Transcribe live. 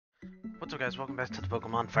What's up, guys? Welcome back to the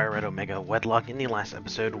Pokemon FireRed Omega Wedlocke. In the last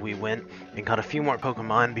episode, we went and caught a few more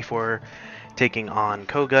Pokemon before taking on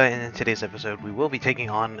Koga, and in today's episode, we will be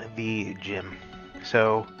taking on the gym.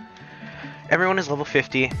 So, everyone is level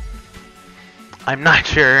 50. I'm not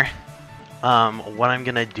sure what I'm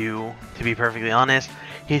gonna do, to be perfectly honest.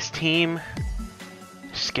 His team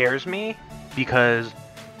scares me because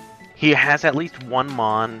he has at least one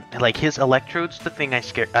Mon. Like, his Electrode's the thing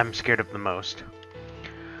I'm scared of the most.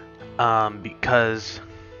 Because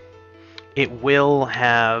it will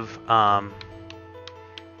have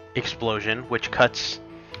Explosion, which cuts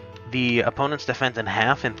the opponent's defense in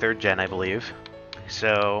half in 3rd gen, I believe.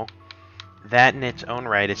 So that in its own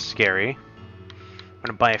right is scary. I'm going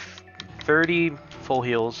to buy 30 full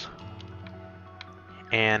heals,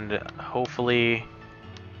 and hopefully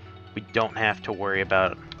we don't have to worry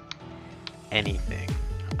about anything.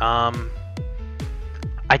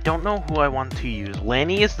 I don't know who I want to use.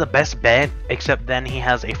 Lanny is the best bet, except then he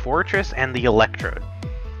has a Fortress and the Electrode.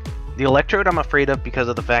 The Electrode I'm afraid of because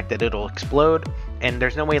of the fact that it'll explode, and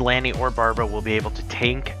there's no way Lanny or Barbara will be able to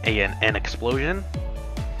tank an explosion.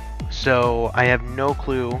 So I have no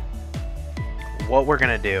clue what we're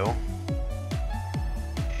gonna do.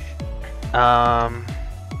 I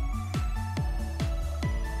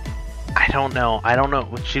don't know.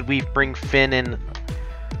 Should we bring Finn and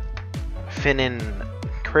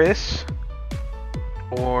Chris,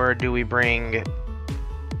 or do we bring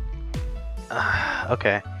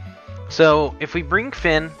okay, so if we bring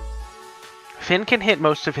Finn can hit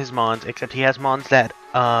most of his Mons, except he has Mons that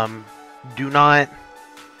do not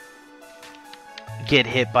get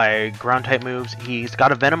hit by ground type moves. He's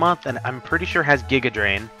got a Venomoth that I'm pretty sure has Giga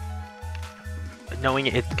Drain.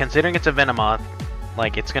 Considering it's a Venomoth,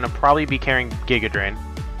 like, it's gonna probably be carrying Giga Drain,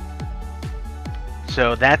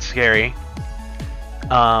 so that's scary.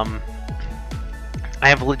 I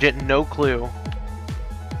have legit no clue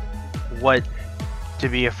what to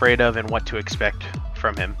be afraid of and what to expect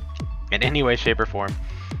from him in any way, shape, or form.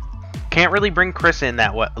 Can't really bring Chris in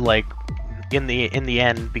that way, like, in the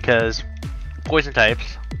end, because poison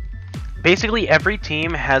types. Basically, every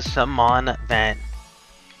team has some Mon that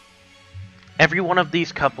every one of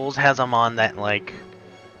these couples has a Mon that, like,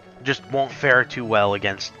 just won't fare too well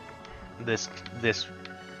against this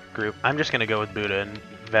group. I'm just gonna go with Buddha and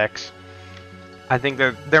Vex. I think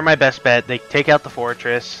they're my best bet. They take out the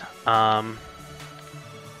Fortress.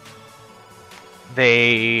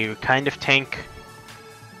 They kind of tank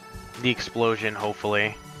the explosion,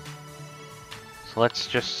 hopefully. So let's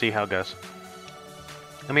just see how it goes.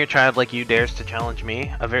 A mere child like you dares to challenge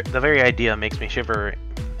me. The very idea makes me shiver.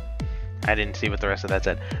 I didn't see what the rest of that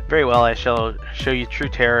said. Very well, I shall show you true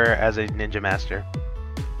terror as a ninja master.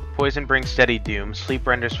 Poison brings steady doom. Sleep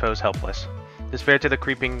renders foes helpless. Despair to the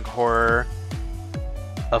creeping horror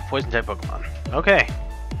of poison-type Pokemon. Okay.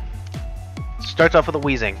 Starts off with a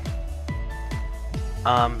Wheezing.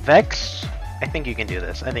 Vex, I think you can do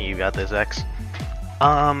this. I think you got this, Vex.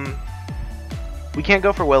 We can't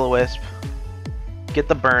go for Will-O-Wisp. Get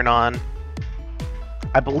the burn on.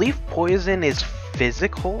 I believe Poison is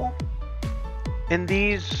physical in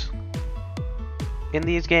these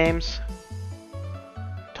games.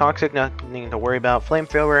 Toxic, nothing to worry about.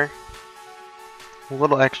 Flamethrower, a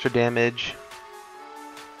little extra damage.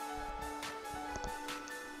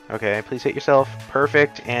 Okay, please hit yourself.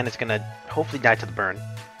 Perfect, and it's gonna hopefully die to the burn.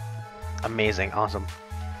 Amazing, awesome.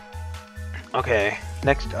 Okay,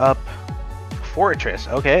 next up, Fortress.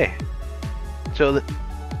 Okay, so the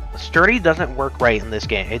Sturdy doesn't work right in this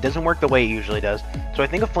game. It doesn't work the way it usually does. So I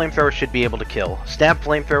think a Flamethrower should be able to kill. Stab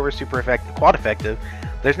Flamethrower, super effective, quad effective.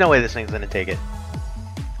 There's no way this thing's gonna take it.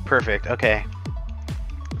 Perfect, okay.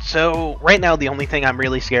 So, right now, the only thing I'm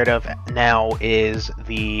really scared of now is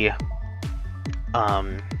the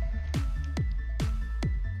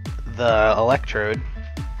Electrode,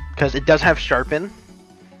 because it does have Sharpen,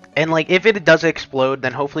 and, like, if it does explode,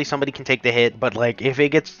 then hopefully somebody can take the hit, but, like, if it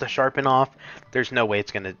gets the Sharpen off, there's no way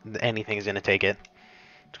anything's gonna take it.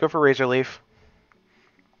 Let's go for Razor Leaf.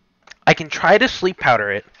 I can try to Sleep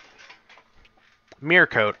Powder it. Mirror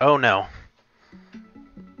Coat, oh no.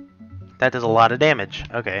 That does a lot of damage.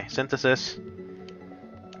 Okay, Synthesis.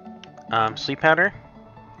 Sleep Powder?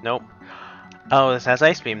 Nope. Oh, this has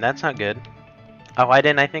Ice Beam. That's not good. Oh, why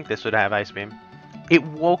didn't I think this would have Ice Beam? It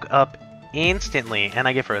woke up instantly, and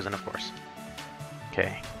I get Frozen, of course.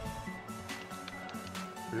 Okay.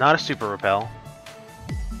 Not a Super Repel.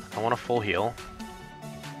 I want a full heal.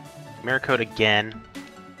 Mirror Coat again.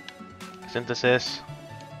 Synthesis.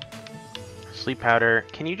 Sleep Powder.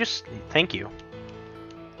 Can you just... Thank you.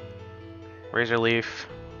 Razor Leaf.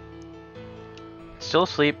 Still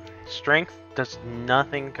asleep. Strength. does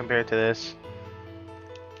nothing compared to this.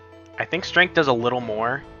 I think strength does a little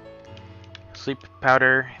more. Sleep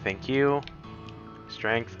powder, thank you.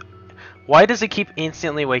 Strength. Why does it keep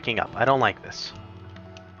instantly waking up? I don't like this.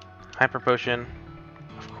 Hyper potion.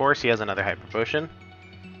 Of course he has another hyper potion.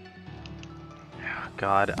 Oh,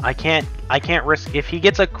 God, I can't risk. If he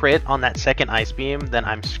gets a crit on that second ice beam, then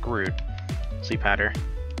I'm screwed. Sleep powder.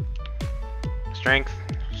 Strength.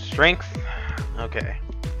 Strength. Okay.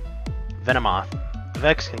 Venomoth.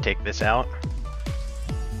 Vex can take this out.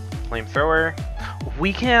 Flamethrower.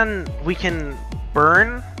 We can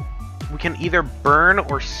burn. We can either burn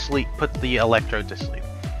or sleep. Put the electrode to sleep.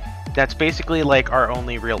 That's basically like our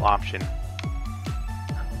only real option.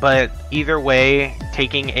 But either way,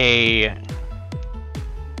 taking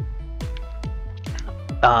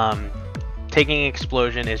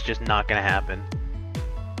explosion is just not gonna happen.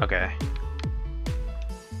 Okay.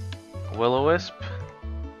 Will-O-Wisp.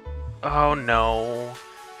 Oh no,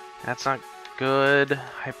 that's not good.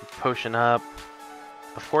 Hyper potion up.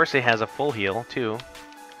 Of course, it has a full heal too.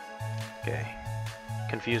 Okay.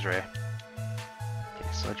 Confuse Ray.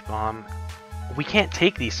 Okay, Sludge Bomb. We can't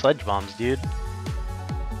take these Sludge Bombs, dude.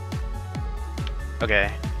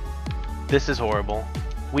 Okay. This is horrible.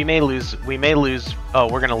 We may lose. Oh,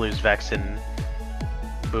 we're gonna lose Vex and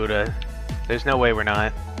Buddha. There's no way we're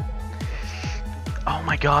not. Oh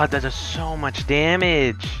my god, that does so much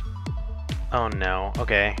damage. Oh no.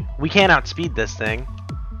 Okay. We can't outspeed this thing.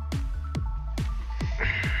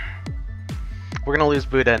 We're gonna lose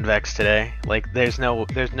Buddha and Vex today. Like, there's no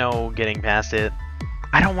getting past it.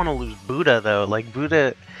 I don't want to lose Buddha though. Like,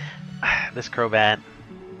 Buddha, this Crobat.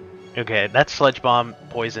 Okay, that Sludge Bomb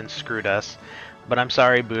poison screwed us. But I'm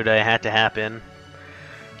sorry, Buddha, it had to happen.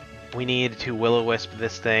 We need to Will-O-Wisp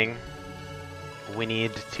this thing. We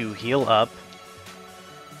need to heal up.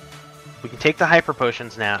 We can take the Hyper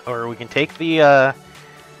Potions now, or we can take the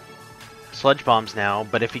Sludge Bombs now,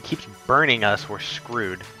 but if he keeps burning us, we're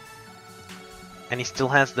screwed. And he still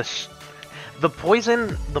has the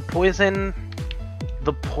poison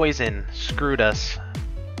screwed us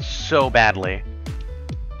so badly.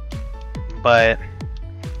 But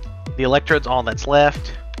the Electrode's all that's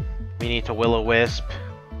left. We need to Will-O-Wisp.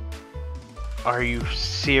 Are you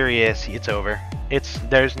serious? It's over.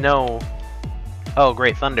 There's no... Oh,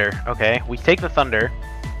 great, Thunder. Okay, we take the Thunder.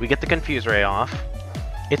 We get the Confuse Ray off.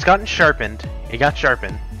 It's gotten sharpened. It got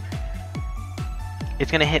sharpened.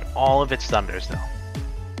 It's gonna hit all of its Thunders, though.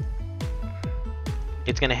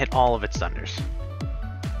 It's gonna hit all of its Thunders.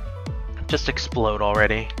 Just explode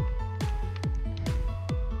already.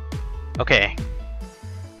 Okay.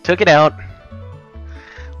 Took it out.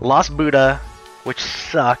 Lost Buddha, which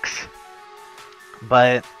sucks.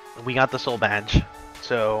 But we got the Soul Badge.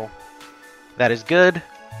 So that is good.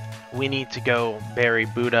 We need to go bury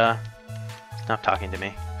Buddha. Stop talking to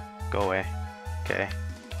me. Go away. Okay.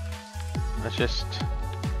 Let's just...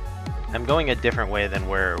 I'm going a different way than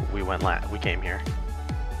where we went we came here.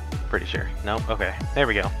 Pretty sure. Nope. Okay. There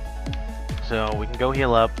we go. So we can go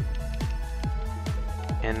heal up.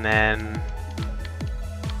 And then...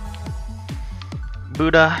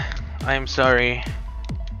 Buddha, I am sorry.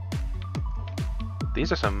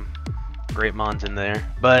 These are some great mons in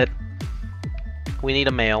there. But we need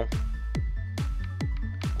a male.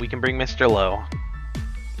 We can bring Mr. Low.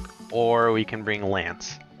 Or we can bring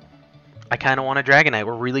Lance. I kind of want a Dragonite.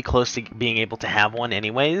 We're really close to being able to have one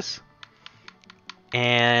anyways.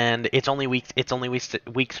 And it's only weak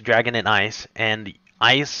to Dragon and Ice. And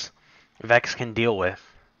Ice, Vex can deal with.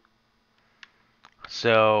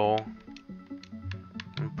 So...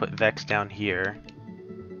 put Vex down here.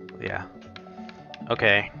 Yeah.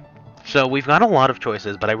 Okay. So we've got a lot of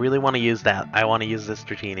choices, but I really want to use that. I want to use this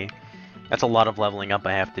Dratini. That's a lot of leveling up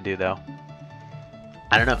I have to do, though.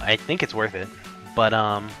 I don't know. I think it's worth it. But,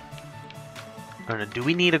 I don't know. Do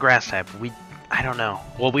we need a Grass type? I don't know.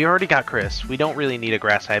 Well, we already got Chris. We don't really need a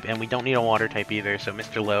Grass type, and we don't need a Water type either, so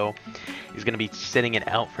Mr. Low is going to be sitting it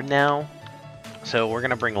out for now. So we're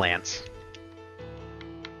going to bring Lance,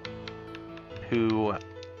 who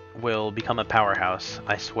will become a powerhouse,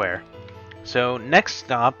 I swear. So next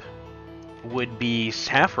stop would be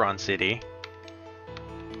Saffron City.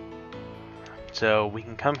 So we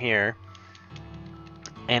can come here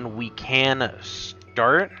and we can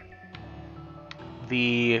start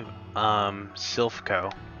the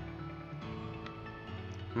Silphco.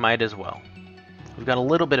 Might as well. We've got a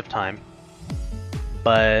little bit of time,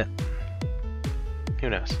 but who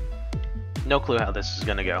knows? No clue how this is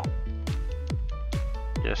gonna go.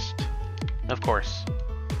 Just, of course.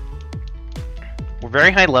 We're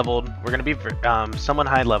very high leveled. We're gonna be somewhat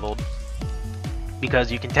high leveled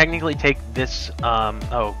because you can technically take this.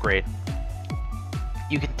 Oh, great!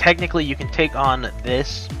 you can take on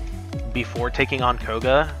this before taking on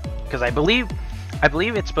Koga, because I believe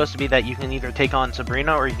it's supposed to be that you can either take on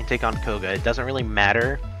Sabrina or you can take on Koga. It doesn't really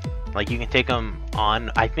matter. Like, you can take them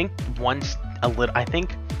on. I think once a little. I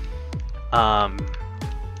think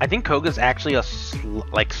Koga's actually a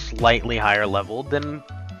slightly higher level than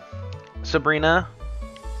Sabrina.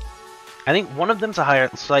 I think one of them's a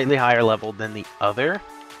slightly higher level than the other.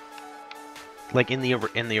 Like in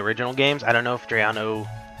the original games, I don't know if Drayano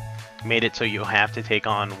made it so you have to take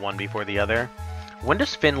on one before the other. When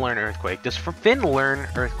does Finn learn Earthquake? Does Finn learn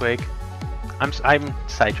Earthquake? I'm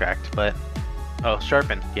sidetracked, but oh,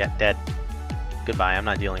 Sharpen. Yeah, dead. Goodbye. I'm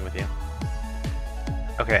not dealing with you.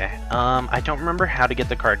 Okay. I don't remember how to get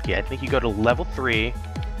the card key. I think you go to level 3,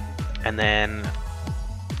 and then,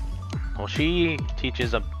 well, she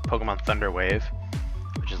teaches a Pokemon Thunder Wave,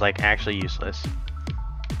 which is like actually useless.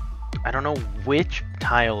 I don't know which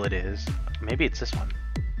tile it is. Maybe it's this one.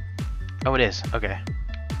 Oh, it is. Okay.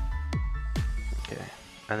 Okay.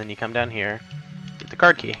 And then you come down here, get the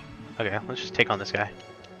card key. Okay, let's just take on this guy.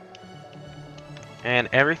 And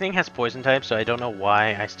everything has poison type, so I don't know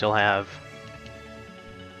why I still have...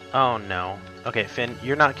 Oh, no. Okay, Finn,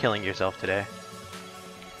 you're not killing yourself today.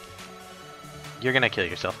 You're gonna kill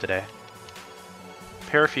yourself today.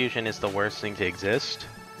 Parafusion is the worst thing to exist.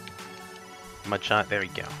 Mudshot, there we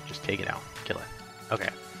go. Just take it out. Kill it. Okay.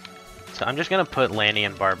 So I'm just gonna put Lanny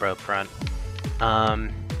and Barbara up front.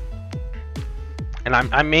 And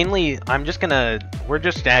we're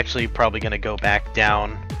just actually probably gonna go back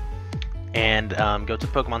down and go to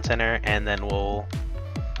the Pokemon Center, and then we'll,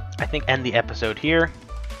 I think, end the episode here.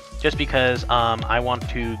 Just because I want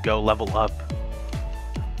to go level up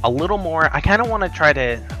a little more. I just want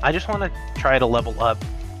to try to level up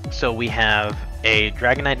so we have a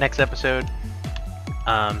Dragonite next episode.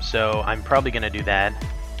 So I'm probably going to do that.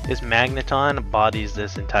 This Magneton bodies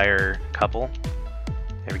this entire couple.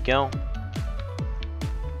 There we go.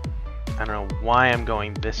 I don't know why I'm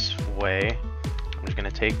going this way. I'm just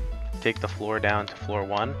going to take the floor down to floor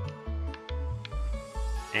 1.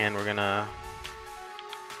 And we're going to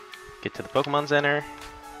get to the Pokemon Center,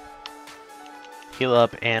 heal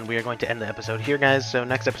up, and we are going to end the episode here, guys. So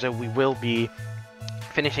next episode we will be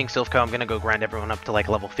finishing Silphco. I'm going to go grind everyone up to like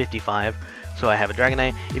level 55, so I have a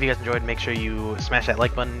Dragonite. If you guys enjoyed, make sure you smash that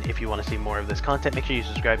like button. If you want to see more of this content, make sure you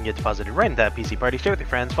subscribe and get deposited right into that PC party. Share with your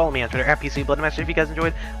friends. Follow me on Twitter at PCBloodMaster. If you guys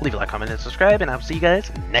enjoyed, leave a like, comment, and subscribe, and I'll see you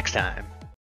guys next time.